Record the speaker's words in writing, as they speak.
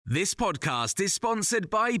This podcast is sponsored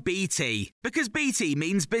by BT, because BT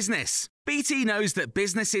means business. BT knows that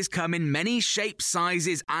businesses come in many shapes,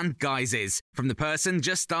 sizes and guises, from the person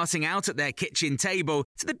just starting out at their kitchen table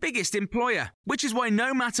to the biggest employer, which is why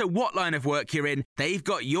no matter what line of work you're in, they've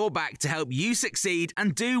got your back to help you succeed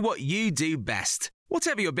and do what you do best.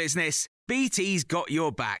 Whatever your business, BT's got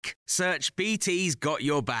your back. Search BT's got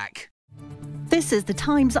your back. This is the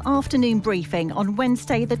Times afternoon briefing on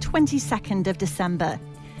Wednesday, the 22nd of December.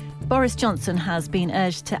 Boris Johnson has been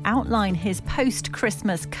urged to outline his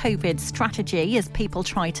post-Christmas COVID strategy as people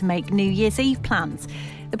try to make New Year's Eve plans.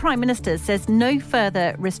 The Prime Minister says no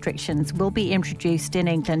further restrictions will be introduced in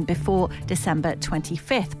England before December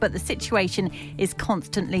 25th, but the situation is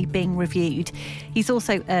constantly being reviewed. He's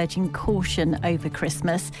also urging caution over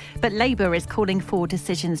Christmas, but Labour is calling for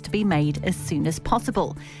decisions to be made as soon as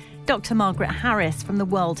possible. Dr. Margaret Harris from the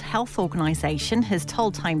World Health Organization has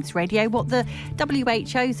told Times Radio what the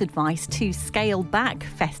WHO's advice to scale back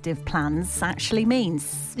festive plans actually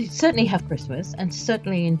means. You certainly have Christmas and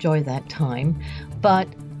certainly enjoy that time, but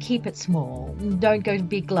keep it small. Don't go to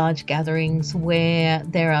big, large gatherings where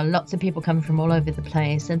there are lots of people coming from all over the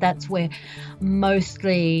place, and that's where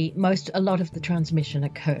a lot of the transmission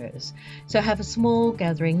occurs. So have a small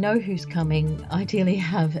gathering, know who's coming, ideally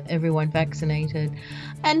have everyone vaccinated,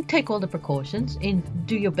 and take all the precautions.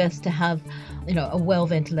 Do your best to have, a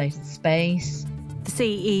well-ventilated space. The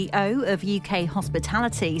CEO of UK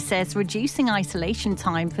Hospitality says reducing isolation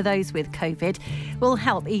time for those with COVID will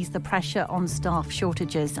help ease the pressure on staff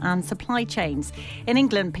shortages and supply chains. In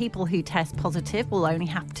England, people who test positive will only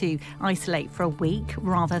have to isolate for a week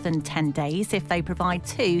rather than 10 days if they provide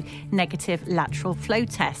 2 negative lateral flow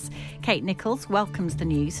tests. Kate Nichols welcomes the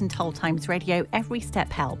news and told Times Radio every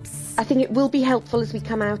step helps. I think it will be helpful as we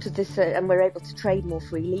come out of this and we're able to trade more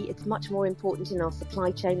freely. It's much more important in our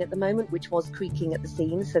supply chain at the moment, which was creaking at the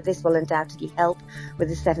seams, so this will undoubtedly help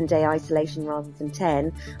with a 7-day isolation rather than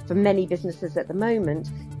 10. For many businesses at the moment,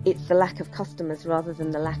 it's the lack of customers rather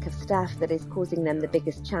than the lack of staff that is causing them the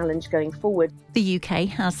biggest challenge going forward. The UK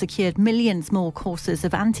has secured millions more courses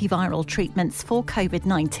of antiviral treatments for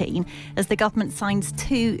COVID-19 as the government signs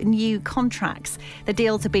 2 new contracts. The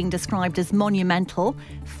deals are being described as monumental.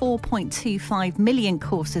 4.25 million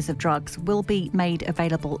courses of drugs will be made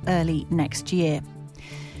available early next year.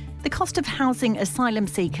 The cost of housing asylum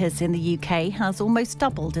seekers in the UK has almost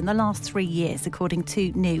doubled in the last 3 years, according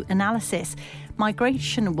to new analysis.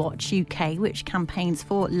 Migration Watch UK, which campaigns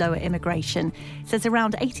for lower immigration, says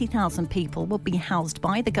around 80,000 people will be housed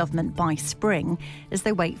by the government by spring as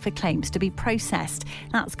they wait for claims to be processed.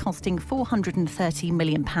 That's costing £430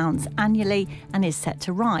 million annually and is set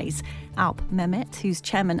to rise. Alp Mehmet, who's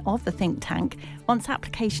chairman of the think tank, wants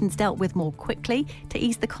applications dealt with more quickly to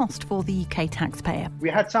ease the cost for the UK taxpayer. We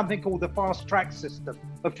had something called the fast track system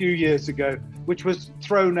a few years ago, which was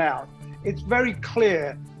thrown out. It's very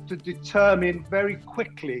clear to determine very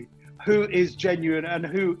quickly who is genuine and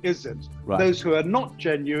who isn't. Right. Those who are not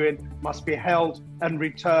genuine must be held and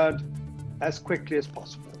returned as quickly as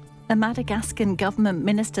possible. A Madagascan government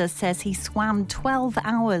minister says he swam 12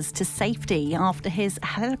 hours to safety after his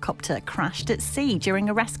helicopter crashed at sea during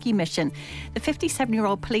a rescue mission. The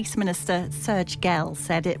 57-year-old police minister, Serge Gell,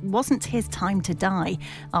 said it wasn't his time to die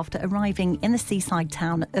after arriving in the seaside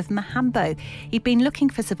town of Mahambo. He'd been looking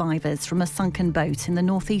for survivors from a sunken boat in the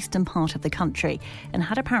northeastern part of the country and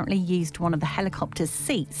had apparently used one of the helicopter's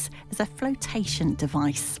seats as a flotation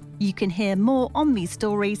device. You can hear more on these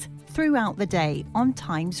stories throughout the day on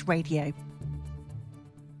Times Radio.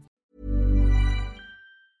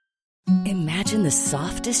 Imagine the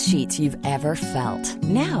softest sheets you've ever felt.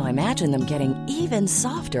 Now imagine them getting even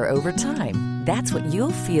softer over time. That's what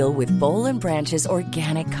you'll feel with Boll & Branch's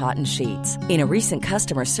organic cotton sheets. In a recent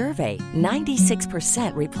customer survey,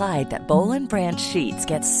 96% replied that Boll & Branch sheets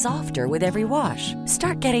get softer with every wash.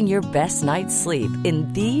 Start getting your best night's sleep in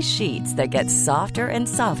these sheets that get softer and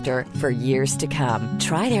softer for years to come.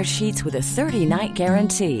 Try their sheets with a 30-night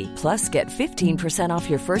guarantee. Plus, get 15% off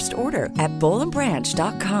your first order at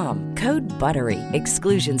bollandbranch.com. Code BUTTERY.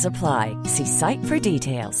 Exclusions apply. See site for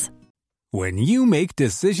details. When you make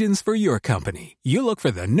decisions for your company, you look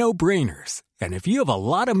for the no-brainers. And if you have a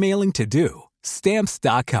lot of mailing to do,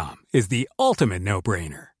 Stamps.com is the ultimate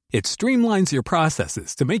no-brainer. It streamlines your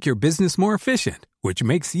processes to make your business more efficient, which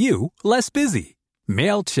makes you less busy.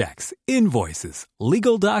 Mail checks, invoices,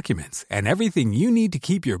 legal documents, and everything you need to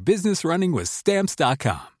keep your business running with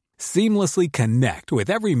Stamps.com. Seamlessly connect with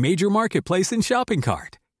every major marketplace and shopping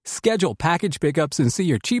cart. Schedule package pickups and see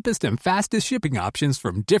your cheapest and fastest shipping options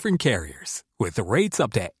from different carriers. With rates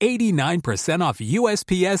up to 89% off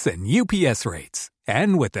USPS and UPS rates.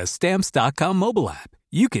 And with the Stamps.com mobile app,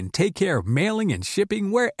 you can take care of mailing and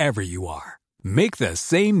shipping wherever you are. Make the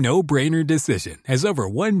same no-brainer decision as over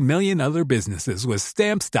 1 million other businesses with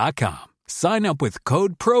Stamps.com. Sign up with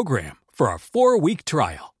code PROGRAM for a 4-week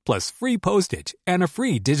trial, plus free postage and a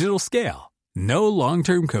free digital scale. No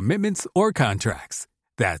long-term commitments or contracts.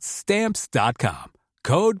 That's Stamps.com.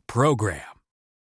 Code PROGRAM.